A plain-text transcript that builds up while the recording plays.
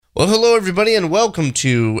Well, hello everybody, and welcome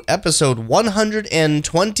to episode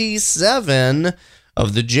 127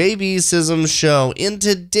 of the JB Sism Show. In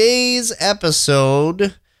today's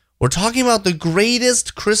episode, we're talking about the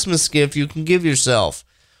greatest Christmas gift you can give yourself.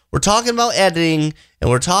 We're talking about editing,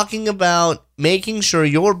 and we're talking about making sure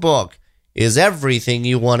your book is everything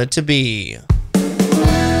you want it to be.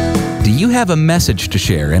 Do you have a message to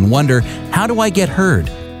share and wonder, how do I get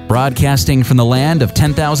heard? Broadcasting from the land of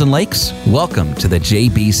 10,000 lakes? Welcome to the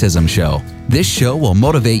JB Sism Show. This show will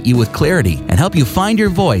motivate you with clarity and help you find your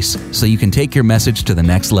voice so you can take your message to the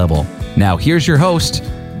next level. Now here's your host,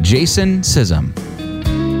 Jason Sism.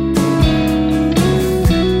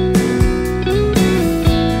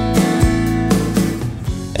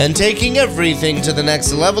 And taking everything to the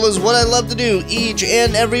next level is what I love to do each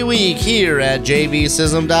and every week here at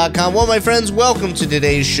jbsism.com. Well, my friends, welcome to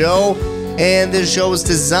today's show. And this show is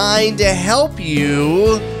designed to help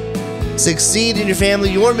you succeed in your family,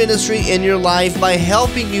 your ministry, and your life by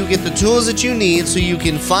helping you get the tools that you need so you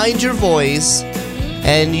can find your voice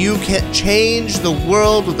and you can change the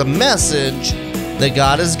world with the message that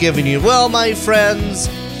God has given you. Well, my friends,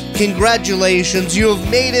 congratulations. You have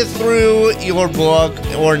made it through your book,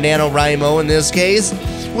 or NaNoWriMo in this case,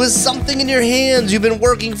 with something in your hands. You've been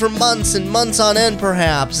working for months and months on end,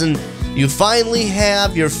 perhaps, and you finally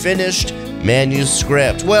have your finished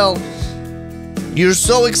manuscript. Well, you're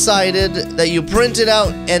so excited that you print it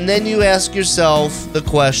out, and then you ask yourself the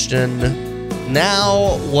question,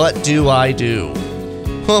 now what do I do?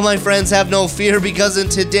 Well, my friends, have no fear, because in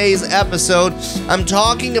today's episode, I'm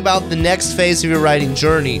talking about the next phase of your writing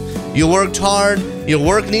journey. You worked hard, your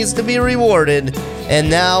work needs to be rewarded, and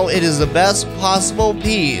now it is the best possible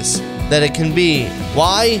piece that it can be.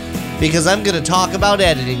 Why? Because I'm going to talk about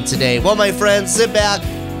editing today. Well, my friends, sit back,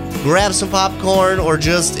 grab some popcorn, or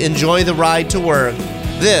just enjoy the ride to work.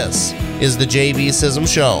 This is the JB Sism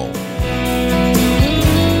Show.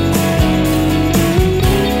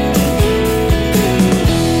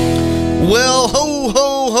 Well, ho,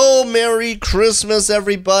 ho, ho, Merry Christmas,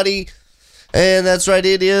 everybody. And that's right,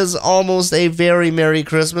 it is almost a very Merry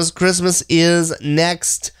Christmas. Christmas is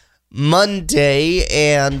next Monday,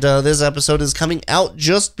 and this episode is coming out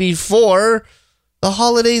just before the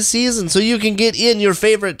holiday season, so you can get in your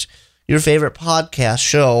favorite podcast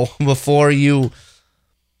show before you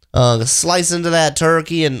slice into that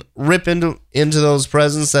turkey and rip into those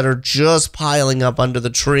presents that are just piling up under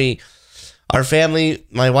the tree. Our family,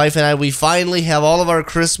 my wife and I, we finally have all of our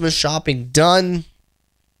Christmas shopping done.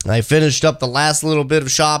 I finished up the last little bit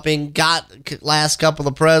of shopping, got last couple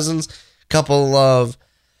of presents,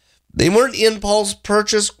 they weren't impulse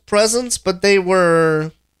purchase presents, but they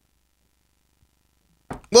were,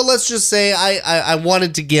 well, let's just say I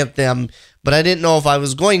wanted to get them, but I didn't know if I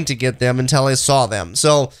was going to get them until I saw them.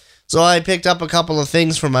 So I picked up a couple of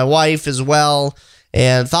things for my wife as well,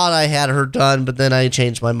 and thought I had her done, but then I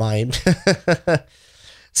changed my mind.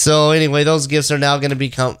 So anyway, those gifts are now going to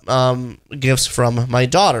become gifts from my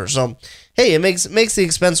daughter. So hey, it makes the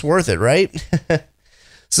expense worth it, right?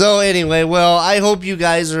 So anyway, well, I hope you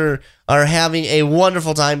guys are having a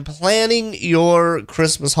wonderful time planning your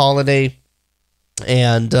Christmas holiday,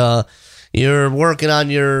 and you're working on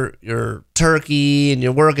your turkey, and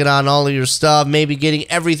you're working on all of your stuff, maybe getting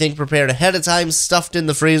everything prepared ahead of time, stuffed in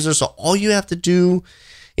the freezer. So all you have to do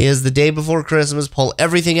is the day before Christmas, pull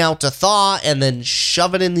everything out to thaw, and then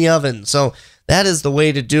shove it in the oven. So that is the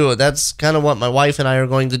way to do it. That's kind of what my wife and I are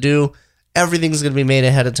going to do. Everything's going to be made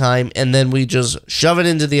ahead of time, and then we just shove it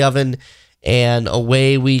into the oven, and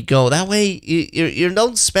away we go. That way, you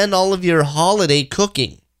don't spend all of your holiday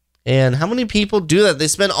cooking. And how many people do that? They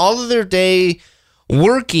spend all of their day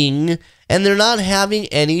working, and they're not having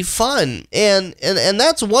any fun. And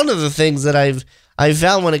that's one of the things that I've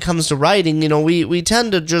found when it comes to writing. You know, we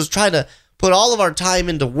tend to just try to put all of our time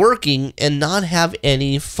into working and not have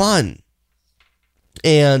any fun.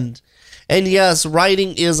 And yes,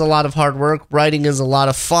 writing is a lot of hard work. Writing is a lot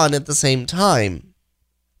of fun at the same time.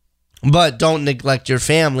 But don't neglect your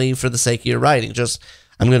family for the sake of your writing.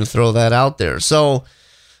 I'm going to throw that out there. So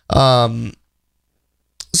anyway,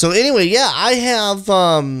 yeah, I have,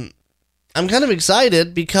 I'm kind of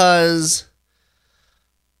excited because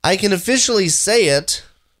I can officially say it.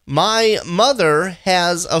 My mother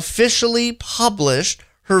has officially published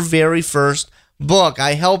her very first book.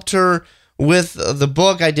 I helped her with the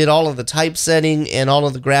book. I did all of the typesetting and all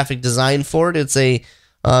of the graphic design for it. It's a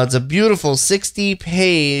beautiful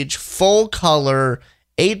 60-page, full-color,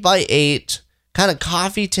 8x8 kind of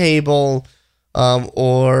coffee table,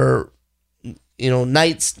 or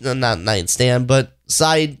not nightstand, but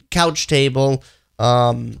side couch table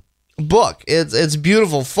book. It's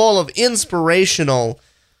beautiful, full of inspirational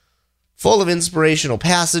full of inspirational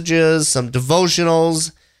passages, some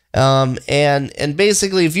devotionals, and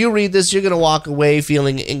basically, if you read this, you're going to walk away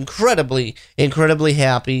feeling incredibly, incredibly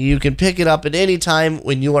happy. You can pick it up at any time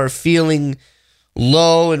when you are feeling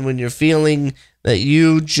low and when you're feeling that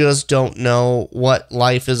you just don't know what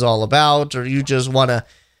life is all about, or you just want to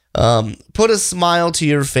put a smile to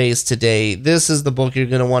your face today. This is the book you're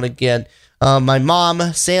going to want to get. My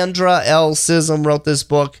mom, Sandra L. Sism, wrote this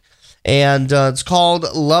book, and it's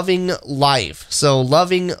called Loving Life. So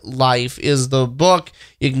Loving Life is the book.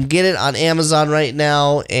 You can get it on Amazon right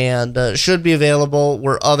now, and should be available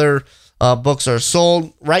where other books are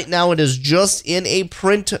sold. Right now it is just in a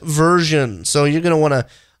print version, so you're going to want to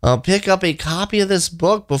pick up a copy of this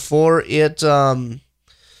book before it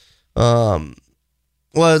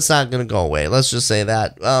well, it's not going to go away. Let's just say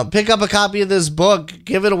that. Pick up a copy of this book.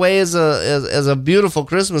 Give it away as a beautiful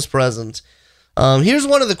Christmas present. Here's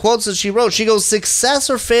one of the quotes that she wrote. She goes, "Success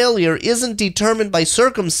or failure isn't determined by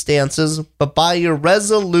circumstances, but by your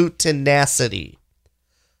resolute tenacity."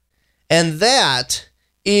 And that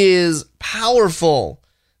is powerful.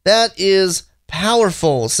 That is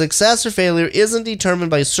powerful. Success or failure isn't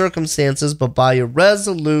determined by circumstances, but by your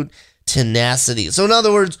resolute tenacity. So in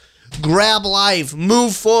other words, grab life,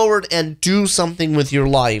 move forward, and do something with your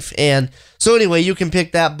life. And so anyway, you can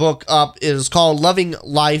pick that book up. It is called Loving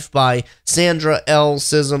Life by Sandra L.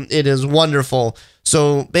 Sism. It is wonderful.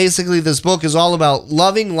 So basically, this book is all about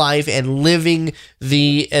loving life and living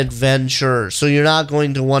the adventure. So you're not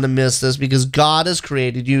going to want to miss this, because God has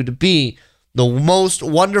created you to be the most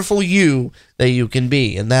wonderful you that you can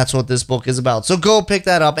be. And that's what this book is about. So go pick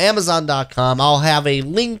that up, Amazon.com. I'll have a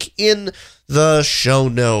link in the show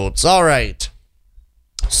notes. All right.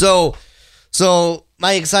 So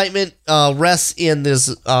my excitement rests in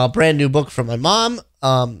this brand new book from my mom.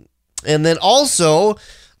 And then also,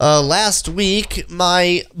 last week,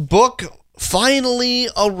 my book finally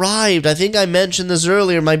arrived. I think I mentioned this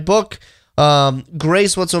earlier. My book,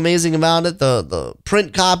 Grace, What's So Amazing About It, the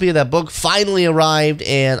print copy of that book finally arrived,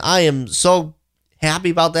 and I am so happy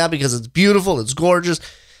about that because it's beautiful, it's gorgeous,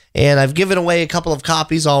 and I've given away a couple of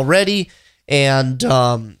copies already. And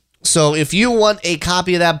so if you want a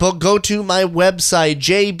copy of that book, go to my website,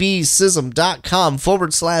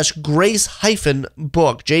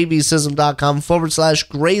 jbsism.com/grace-book,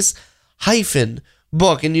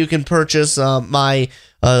 jbsism.com/grace-book, and you can purchase my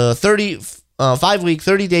 5-week,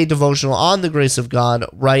 30-day devotional on the grace of God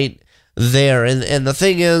right there. And the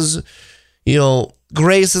thing is,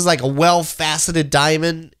 grace is like a well-faceted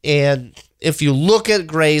diamond, and if you look at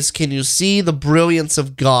grace, can you see the brilliance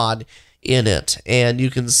of God in it? And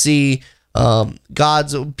you can see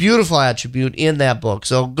God's beautiful attribute in that book.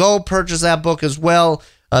 So go purchase that book as well.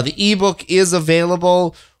 The ebook is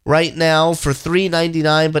available right now for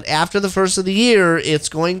 $3.99, but after the first of the year, it's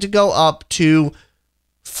going to go up to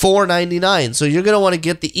 $4.99. So you're going to want to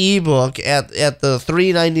get the ebook at the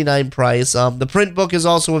 $3.99 price. The print book is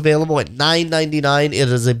also available at $9.99. It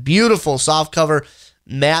is a beautiful softcover,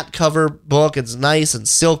 matte cover book. It's nice and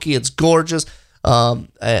silky. It's gorgeous.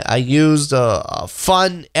 I used a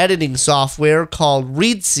fun editing software called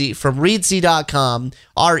Reedsy from Reedsy.com,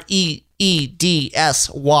 Reedsy,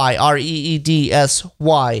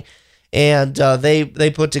 and they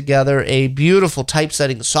put together a beautiful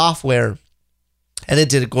typesetting software, and it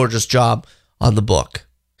did a gorgeous job on the book.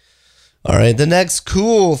 All right, the next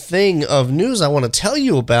cool thing of news I want to tell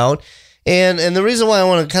you about, and the reason why I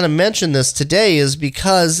want to kind of mention this today is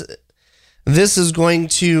because this is going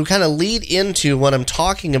to kind of lead into what I'm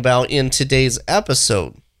talking about in today's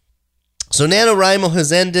episode. So NaNoWriMo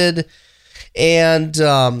has ended, and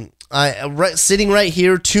sitting right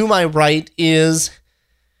here to my right is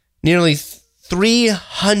nearly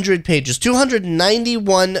 300 pages,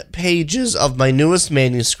 291 pages of my newest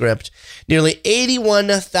manuscript, nearly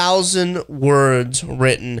 81,000 words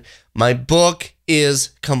written. My book is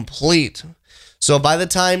complete. So by the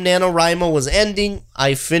time NaNoWriMo was ending,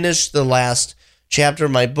 I finished the last chapter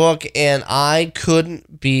of my book, and I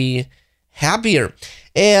couldn't be happier.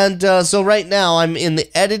 And so right now I'm in the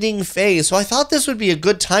editing phase. So I thought this would be a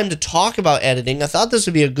good time to talk about editing. I thought this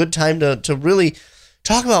would be a good time to really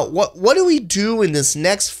talk about what do we do in this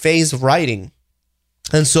next phase of writing.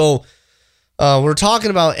 And so we're talking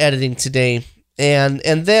about editing today. And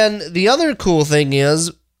then the other cool thing is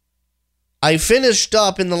I finished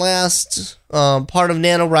up in the last part of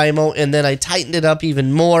NaNoWriMo, and then I tightened it up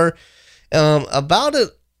even more. About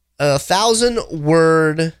a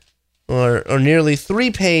 1,000-word or nearly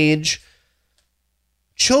 3-page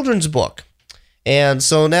children's book. And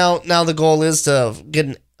so now the goal is to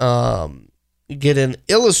get an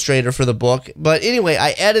illustrator for the book. But anyway,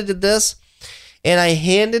 I edited this, and I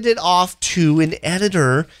handed it off to an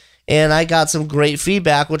editor, and I got some great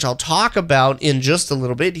feedback, which I'll talk about in just a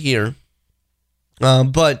little bit here.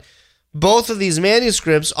 But both of these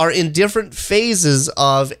manuscripts are in different phases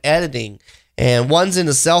of editing, and one's in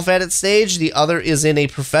a self-edit stage, the other is in a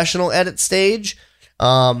professional edit stage.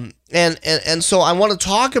 And so I want to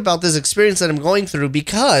talk about this experience that I'm going through,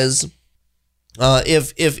 because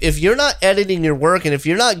if you're not editing your work, and if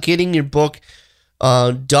you're not getting your book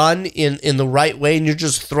done in the right way, and you're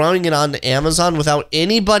just throwing it onto Amazon without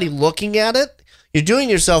anybody looking at it, you're doing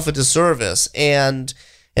yourself a disservice. And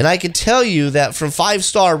I can tell you that from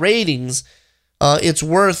 5-star ratings, it's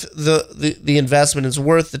worth the investment. It's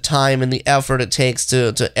worth the time and the effort it takes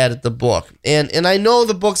to edit the book. And I know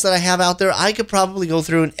the books that I have out there, I could probably go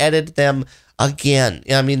through and edit them again.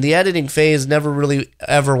 I mean, the editing phase never really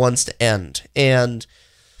ever wants to end. And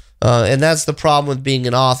that's the problem with being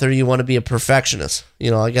an author. You want to be a perfectionist.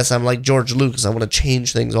 I guess I'm like George Lucas. I want to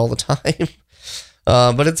change things all the time.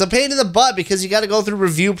 But it's a pain in the butt, because you got to go through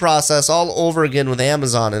review process all over again with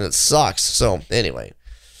Amazon, and it sucks. So anyway.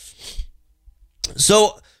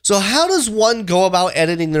 So how does one go about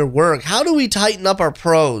editing their work? How do we tighten up our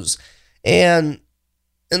prose? And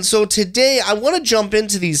so today I want to jump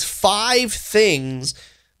into these 5 things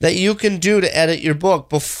that you can do to edit your book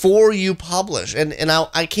before you publish. And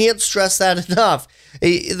I can't stress that enough.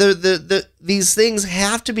 These things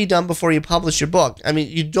have to be done before you publish your book. I mean,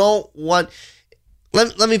 you don't want...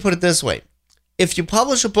 Let me put it this way. If you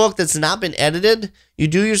publish a book that's not been edited, you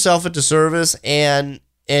do yourself a disservice, and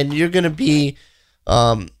you're going to be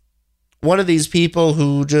one of these people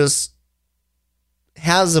who just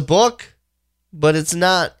has a book, but it's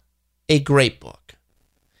not a great book.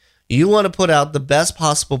 You want to put out the best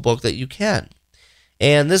possible book that you can.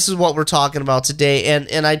 And this is what we're talking about today.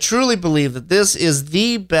 And I truly believe that this is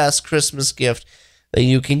the best Christmas gift that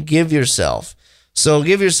you can give yourself. So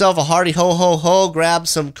give yourself a hearty ho, ho, ho, grab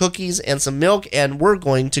some cookies and some milk, and we're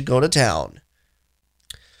going to go to town.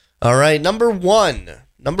 All right, number one.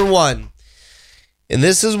 And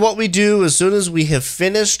this is what we do as soon as we have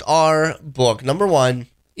finished our book. Number 1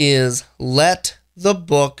 is let the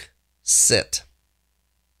book sit.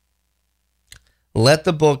 Let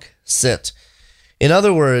the book sit. In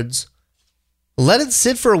other words, let it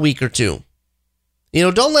sit for a week or two.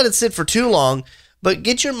 Don't let it sit for too long, but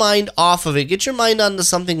get your mind off of it. Get your mind onto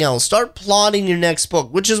something else. Start plotting your next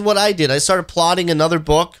book, which is what I did. I started plotting another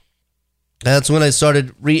book. That's when I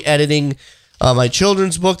started re-editing my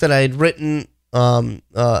children's book that I had written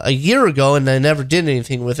a year ago, and I never did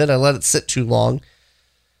anything with it. I let it sit too long.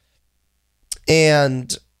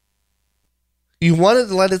 And you wanted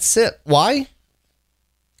to let it sit. Why?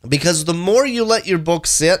 Because the more you let your book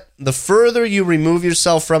sit, the further you remove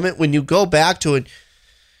yourself from it. When you go back to it,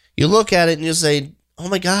 you look at it and you say, oh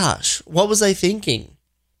my gosh, what was I thinking?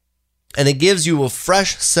 And it gives you a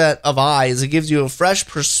fresh set of eyes. It gives you a fresh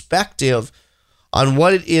perspective on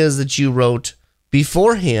what it is that you wrote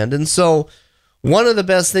beforehand. And so one of the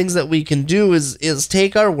best things that we can do is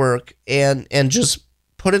take our work and just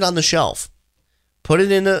put it on the shelf. Put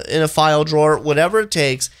it in a file drawer, whatever it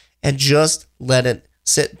takes, and just let it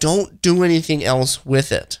sit. Don't do anything else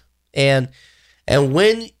with it. And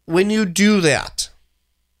when you do that,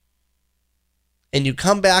 and you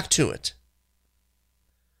come back to it,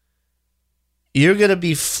 you're going to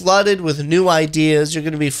be flooded with new ideas. You're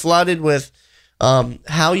going to be flooded with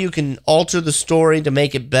how you can alter the story to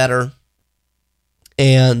make it better.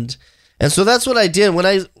 And so that's what I did.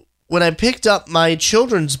 When I picked up my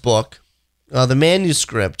children's book, the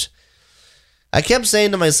manuscript, I kept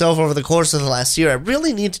saying to myself over the course of the last year, I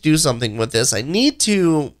really need to do something with this. I need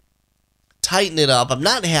to tighten it up. I'm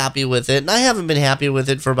not happy with it, and I haven't been happy with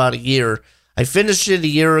it for about a year. I finished it a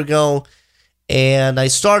year ago, and I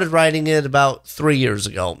started writing it about 3 years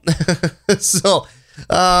ago. So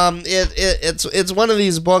it's one of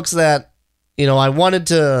these books that I wanted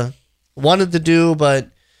to do, but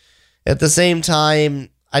at the same time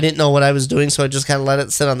I didn't know what I was doing, so I just kind of let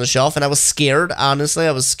it sit on the shelf. And I was scared, honestly.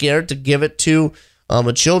 I was scared to give it to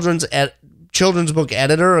a children's book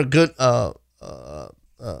editor, a good,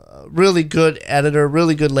 really good editor,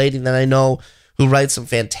 really good lady that I know who writes some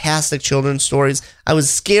fantastic children's stories. I was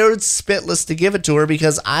scared spitless to give it to her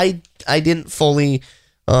because I didn't fully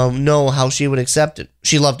know how she would accept it.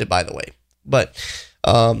 She loved it, by the way. But,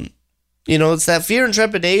 it's that fear and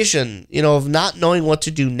trepidation, of not knowing what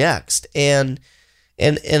to do next. And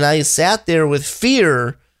I sat there with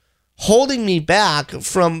fear holding me back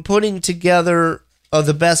from putting together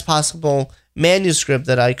the best possible manuscript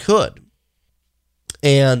that I could.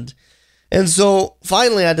 And And so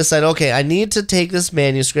finally I decided, okay, I need to take this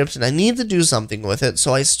manuscript and I need to do something with it.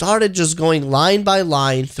 So I started just going line by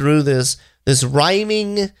line through this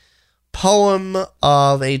rhyming poem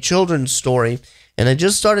of a children's story. And I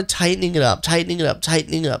just started tightening it up.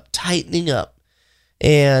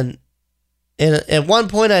 And at one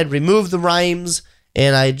point I had removed the rhymes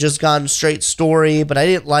and I had just gone straight story, but I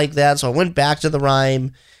didn't like that. So I went back to the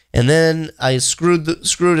rhyme and then I screwed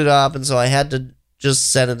it up. And so I had to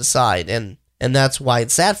just set it aside, and that's why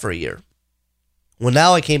it sat for a year. Well,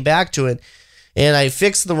 now I came back to it, and I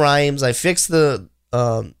fixed the rhymes. I fixed the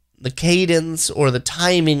cadence or the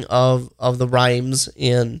timing of the rhymes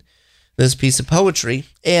in this piece of poetry,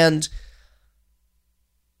 and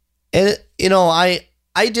you know, I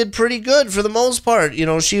did pretty good for the most part. You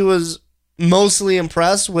know, she was mostly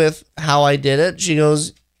impressed with how I did it. She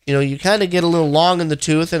goes, you know, you kind of get a little long in the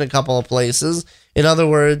tooth in a couple of places. In other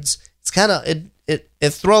words, it's kind of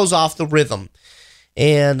it throws off the rhythm,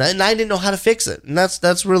 and I didn't know how to fix it, and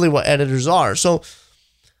that's really what editors are. So,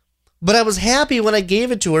 but I was happy when I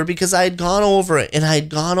gave it to her because I had gone over it, and I had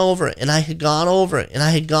gone over it, and I had gone over it, and I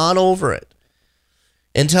had gone over it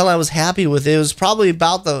until I was happy with it. It was probably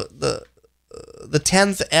about the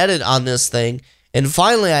 10th edit on this thing, and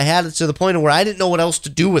finally I had it to the point where I didn't know what else to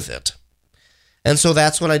do with it, and so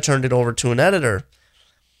that's when I turned it over to an editor.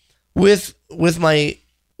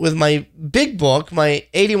 With my big book, my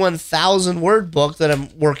 81,000 word book that I'm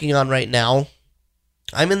working on right now,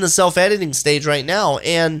 I'm in the self-editing stage right now.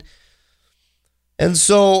 And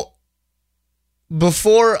so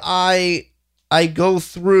before I go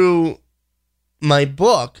through my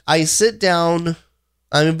book, I sit down,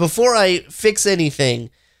 before I fix anything,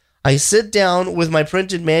 I sit down with my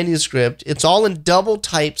printed manuscript. It's all in double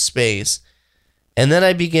type space. And then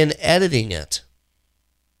I begin editing it.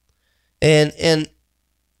 And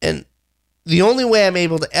the only way I'm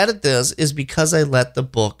able to edit this is because I let the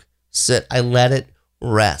book sit. I let it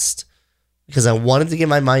rest because I wanted to get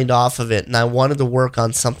my mind off of it, and I wanted to work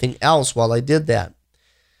on something else while I did that.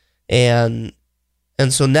 And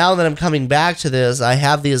so now that I'm coming back to this, I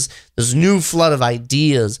have this new flood of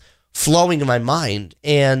ideas flowing in my mind.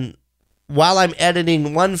 And while I'm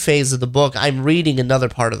editing one phase of the book, I'm reading another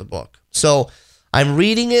part of the book. So I'm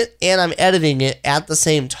reading it and I'm editing it at the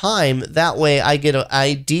same time. That way I get an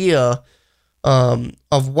idea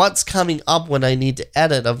of what's coming up when I need to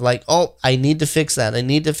edit, of like, oh, I need to fix that.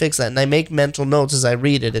 And I make mental notes as I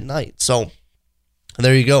read it at night. So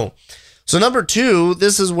there you go. So number 2,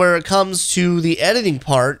 this is where it comes to the editing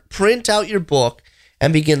part. Print out your book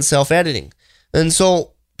and begin self-editing. And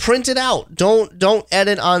so print it out. Don't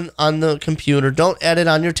edit on the computer. Don't edit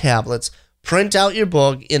on your tablets. Print out your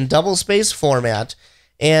book in double space format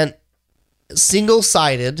and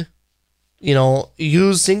single-sided. You know,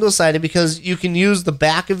 use single-sided because you can use the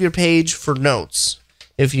back of your page for notes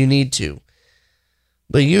if you need to.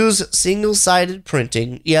 But use single-sided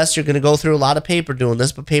printing. Yes, you're going to go through a lot of paper doing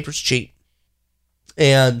this, but paper's cheap.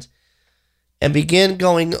 And begin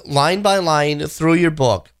going line by line through your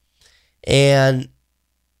book. And,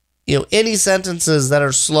 you know, any sentences that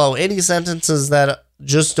are slow, any sentences that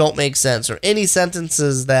just don't make sense, or any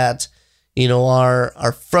sentences that, you know,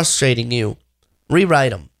 are frustrating you, rewrite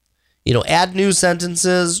them. You know, add new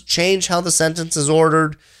sentences, change how the sentence is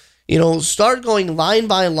ordered. You know, start going line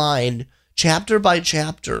by line, chapter by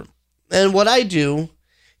chapter. And what I do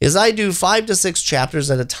is I do 5 to 6 chapters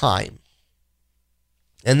at a time.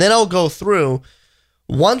 And then I'll go through,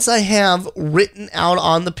 once I have written out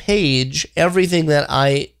on the page everything that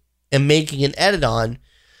I am making an edit on,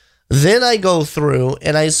 then I go through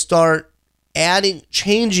and I start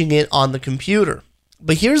changing it on the computer.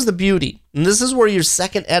 But here's the beauty, and this is where your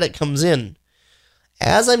second edit comes in.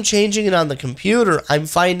 As I'm changing it on the computer, I'm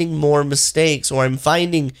finding more mistakes, or I'm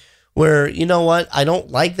finding where, you know what, I don't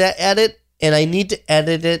like that edit, and I need to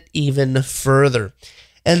edit it even further.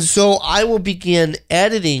 And so I will begin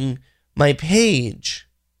editing my page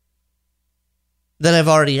that I've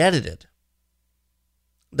already edited.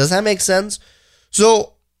 Does that make sense?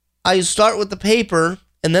 So I start with the paper,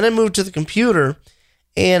 and then I move to the computer,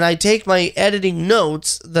 and I take my editing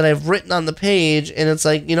notes that I've written on the page, and it's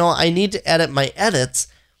like, you know, I need to edit my edits.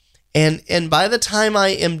 And by the time I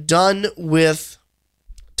am done with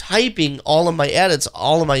typing all of my edits,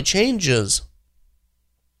 all of my changes,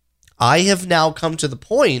 I have now come to the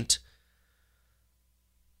point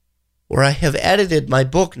where I have edited my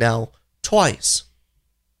book now twice.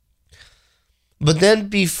 But then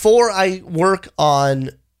before I work on,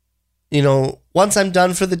 you know, once I'm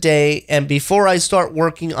done for the day, and before I start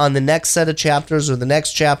working on the next set of chapters or the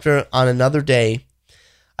next chapter on another day,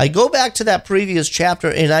 I go back to that previous chapter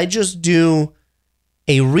and I just do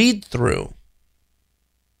a read through.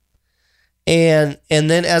 And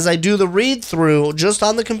then as I do the read through, just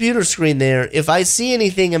on the computer screen there, if I see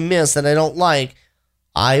anything amiss that I don't like,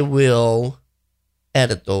 I will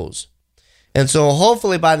edit those. And so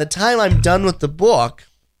hopefully by the time I'm done with the book,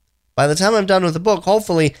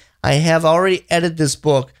 hopefully I have already edited this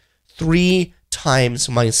book 3 times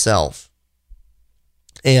myself.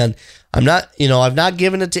 And I've not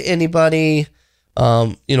given it to anybody,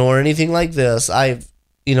 or anything like this. I've,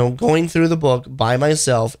 going through the book by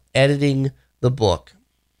myself, editing the book.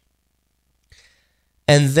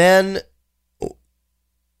 And then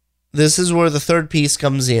this is where the third piece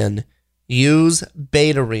comes in. Use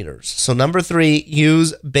beta readers. So number 3,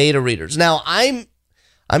 use beta readers. Now, I'm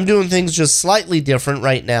doing things just slightly different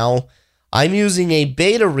right now. I'm using a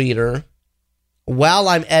beta reader while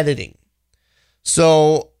I'm editing.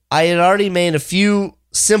 So I had already made a few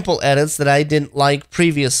simple edits that I didn't like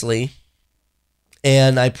previously,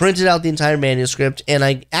 and I printed out the entire manuscript, and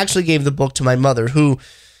I actually gave the book to my mother, who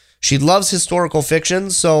she loves historical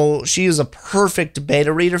fiction, so she is a perfect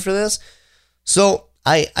beta reader for this. So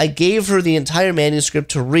I gave her the entire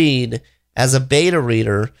manuscript to read as a beta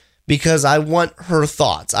reader because I want her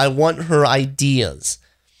thoughts. I want her ideas.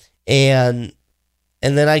 And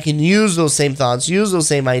then I can use those same thoughts, use those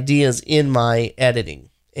same ideas in my editing.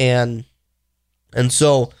 And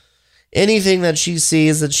so anything that she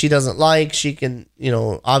sees that she doesn't like, she can,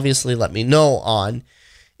 obviously let me know on.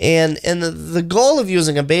 And the goal of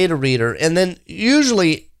using a beta reader, and then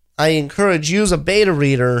usually I encourage use a beta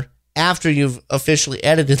reader after you've officially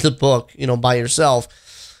edited the book, by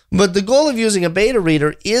yourself. But the goal of using a beta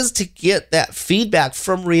reader is to get that feedback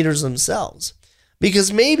from readers themselves.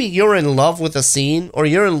 Because maybe you're in love with a scene, or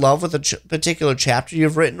you're in love with a particular chapter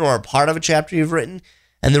you've written, or a part of a chapter you've written,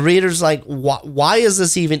 and the reader's like, why is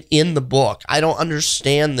this even in the book? I don't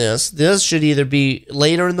understand this. This should either be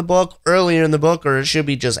later in the book, earlier in the book, or it should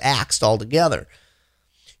be just axed altogether.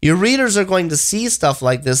 Your readers are going to see stuff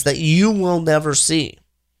like this that you will never see.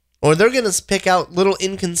 Or they're going to pick out little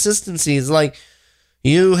inconsistencies, like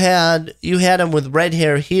you had him with red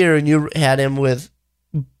hair here, and you had him with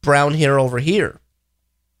brown hair over here.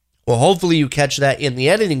 Well, hopefully you catch that in the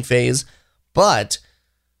editing phase, but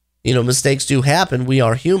mistakes do happen. We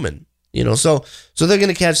are human, so they're going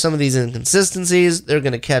to catch some of these inconsistencies. They're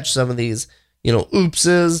going to catch some of these,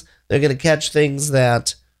 oopses. They're going to catch things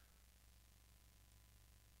that,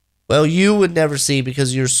 well, you would never see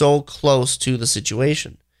because you're so close to the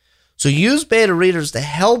situation. So use beta readers to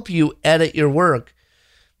help you edit your work,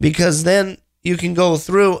 because then you can go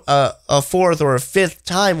through a fourth or a fifth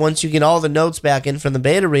time once you get all the notes back in from the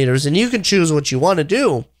beta readers, and you can choose what you want to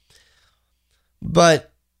do.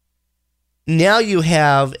 But now you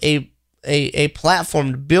have a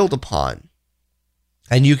platform to build upon,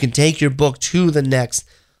 and you can take your book to the next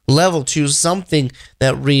level, to something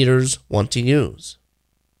that readers want to use.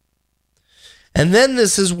 And then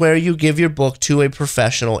this is where you give your book to a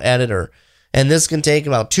professional editor. And this can take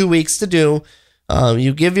about 2 weeks to do.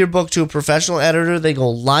 You give your book to a professional editor. They go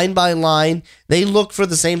line by line. They look for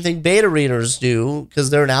the same thing beta readers do because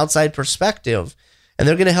they're an outside perspective. And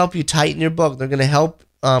they're going to help you tighten your book. They're going to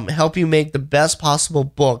help you make the best possible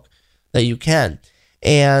book that you can.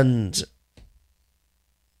 And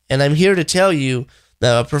I'm here to tell you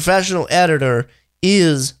that a professional editor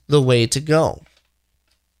is the way to go.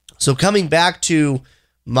 So coming back to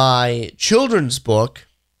my children's book,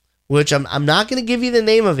 which I'm not going to give you the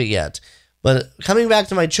name of it yet, but coming back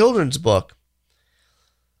to my children's book,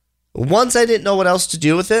 once I didn't know what else to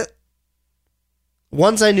do with it,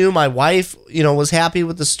 once I knew my wife, was happy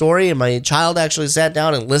with the story, and my child actually sat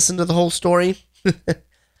down and listened to the whole story,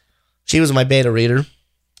 she was my beta reader,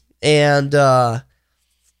 and I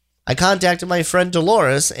contacted my friend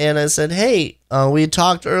Dolores, and I said, hey, we had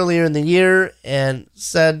talked earlier in the year and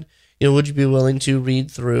said, would you be willing to read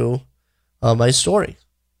through my story?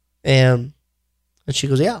 And she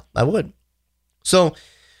goes, yeah, I would. So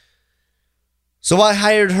I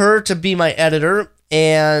hired her to be my editor,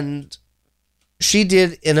 and she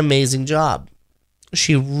did an amazing job.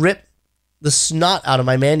 She ripped the snot out of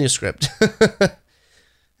my manuscript.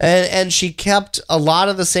 And she kept a lot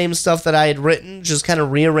of the same stuff that I had written, just kind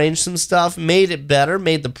of rearranged some stuff, made it better,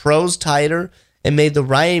 made the prose tighter, and made the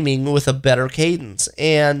rhyming with a better cadence.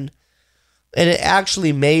 And it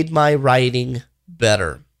actually made my writing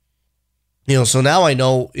better. So now I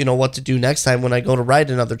know, what to do next time when I go to write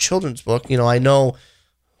another children's book. I know,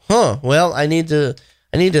 well, I need to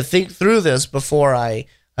think through this before I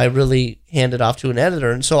really hand it off to an editor.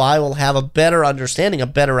 And so I will have a better understanding, a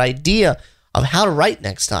better idea of how to write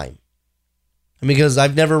next time. Because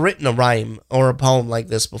I've never written a rhyme or a poem like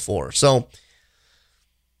this before. So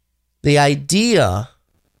the idea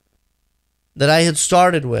that I had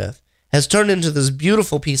started with has turned into this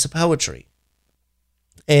beautiful piece of poetry.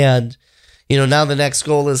 And, now the next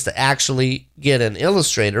goal is to actually get an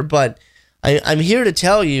illustrator. But I'm here to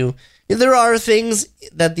tell you, there are things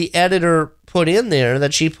that the editor put in there,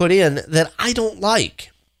 that she put in, that I don't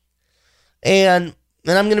like. And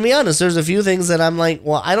I'm going to be honest, there's a few things that I'm like,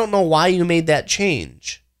 well, I don't know why you made that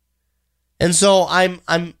change. And so I'm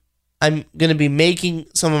going to be making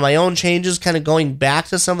some of my own changes, kind of going back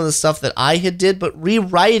to some of the stuff that I had did, but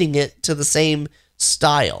rewriting it to the same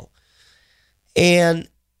style. And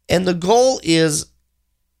the goal is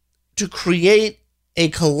to create a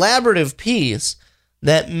collaborative piece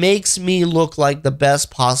that makes me look like the best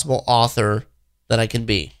possible author that I can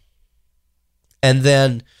be. And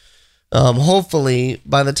then hopefully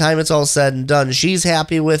by the time it's all said and done, she's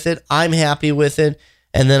happy with it, I'm happy with it,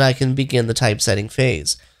 and then I can begin the typesetting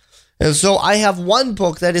phase. And so I have one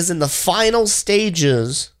book that is in the final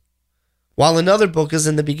stages, while another book is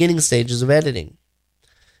in the beginning stages of editing.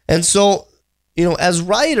 And so, as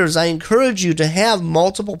writers, I encourage you to have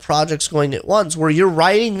multiple projects going at once, where you're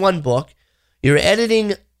writing one book, you're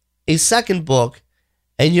editing a second book,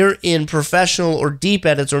 and you're in professional or deep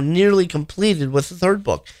edits or nearly completed with the third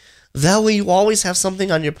book. That way you always have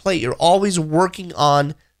something on your plate. You're always working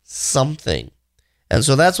on something. And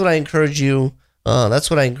so that's what I encourage you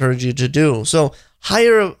to do. So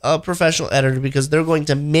hire a professional editor, because they're going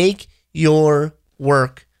to make your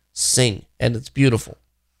work sing, and it's beautiful.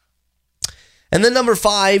 And then number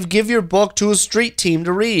 5, give your book to a street team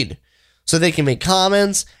to read, so they can make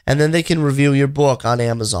comments, and then they can review your book on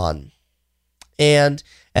Amazon. And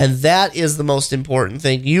that is the most important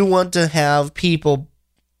thing. You want to have people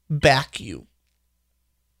back you.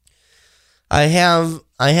 I have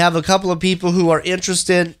a couple of people who are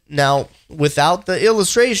interested now, without the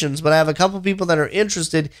illustrations, but I have a couple of people that are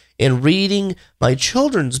interested in reading my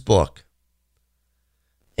children's book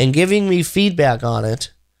and giving me feedback on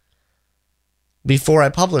it before I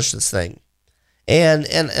publish this thing. And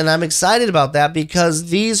I'm excited about that, because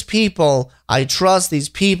these people, I trust these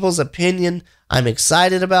people's opinion. I'm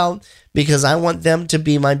excited about, because I want them to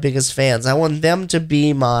be my biggest fans. I want them to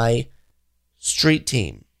be my street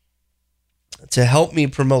team, to help me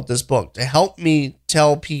promote this book, to help me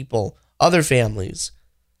tell people, other families,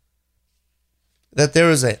 that there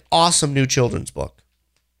is an awesome new children's book.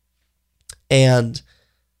 And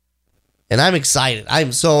I'm excited.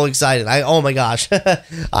 I'm so excited. Oh my gosh.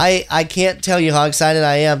 I can't tell you how excited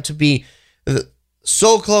I am to be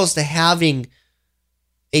so close to having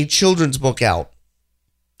a children's book out.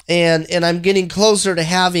 And I'm getting closer to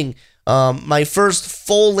having my first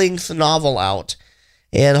full-length novel out.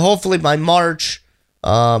 And hopefully by March,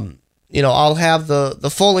 I'll have the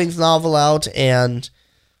full-length novel out, and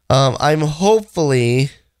I'm hopefully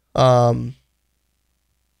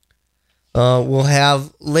we'll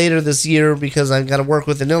have later this year, because I've got to work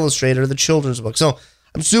with an illustrator, the children's book. So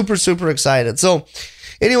I'm super, super excited. So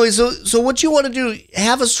anyway, so what you want to do,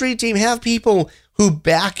 have a street team, have people who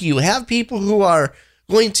back you, have people who are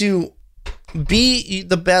going to be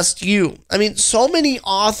the best you. I mean, so many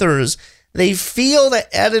authors, they feel that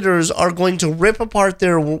editors are going to rip apart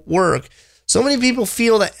their work. So many people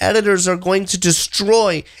feel that editors are going to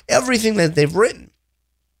destroy everything that they've written.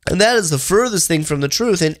 And that is the furthest thing from the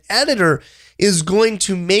truth. An editor is going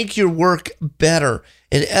to make your work better.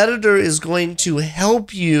 An editor is going to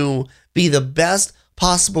help you be the best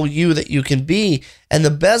possible you that you can be. And the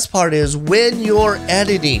best part is, when you're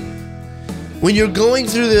editing, when you're going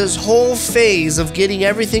through this whole phase of getting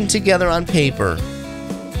everything together on paper,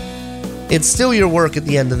 it's still your work at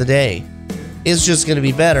the end of the day. It's just going to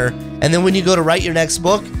be better. And then when you go to write your next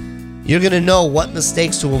book, you're going to know what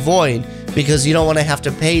mistakes to avoid, because you don't want to have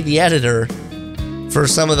to pay the editor for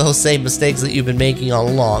some of those same mistakes that you've been making all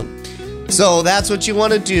along. So that's what you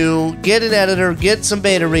want to do. Get an editor, get some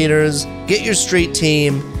beta readers, get your street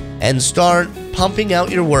team, and start pumping out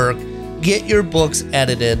your work. Get your books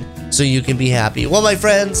edited so you can be happy. Well, my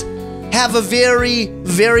friends, have a very,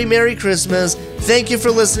 very Merry Christmas. Thank you for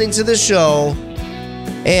listening to the show.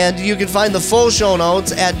 And you can find the full show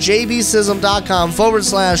notes at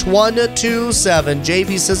jbsism.com/127.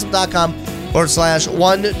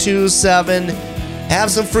 jbsism.com/127.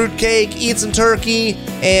 Have some fruitcake, eat some turkey,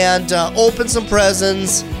 and open some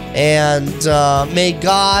presents. And may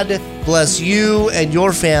God bless you and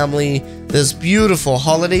your family this beautiful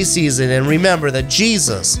holiday season. And remember that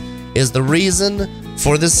Jesus is the reason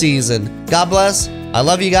for the season. God bless. I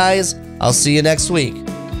love you guys. I'll see you next week.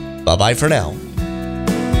 Bye-bye for now.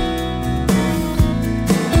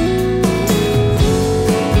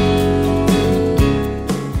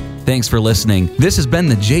 Thanks for listening. This has been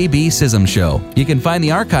the JB Sism Show. You can find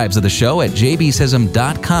the archives of the show at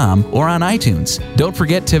jbsism.com or on iTunes. Don't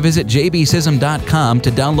forget to visit jbsism.com to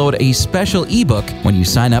download a special ebook when you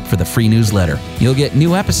sign up for the free newsletter. You'll get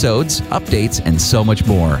new episodes, updates, and so much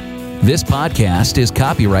more. This podcast is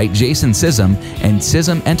copyright Jason Sism and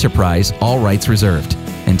Sism Enterprise, all rights reserved.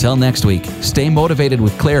 Until next week, stay motivated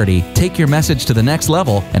with clarity, take your message to the next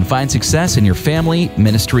level, and find success in your family,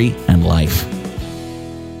 ministry, and life.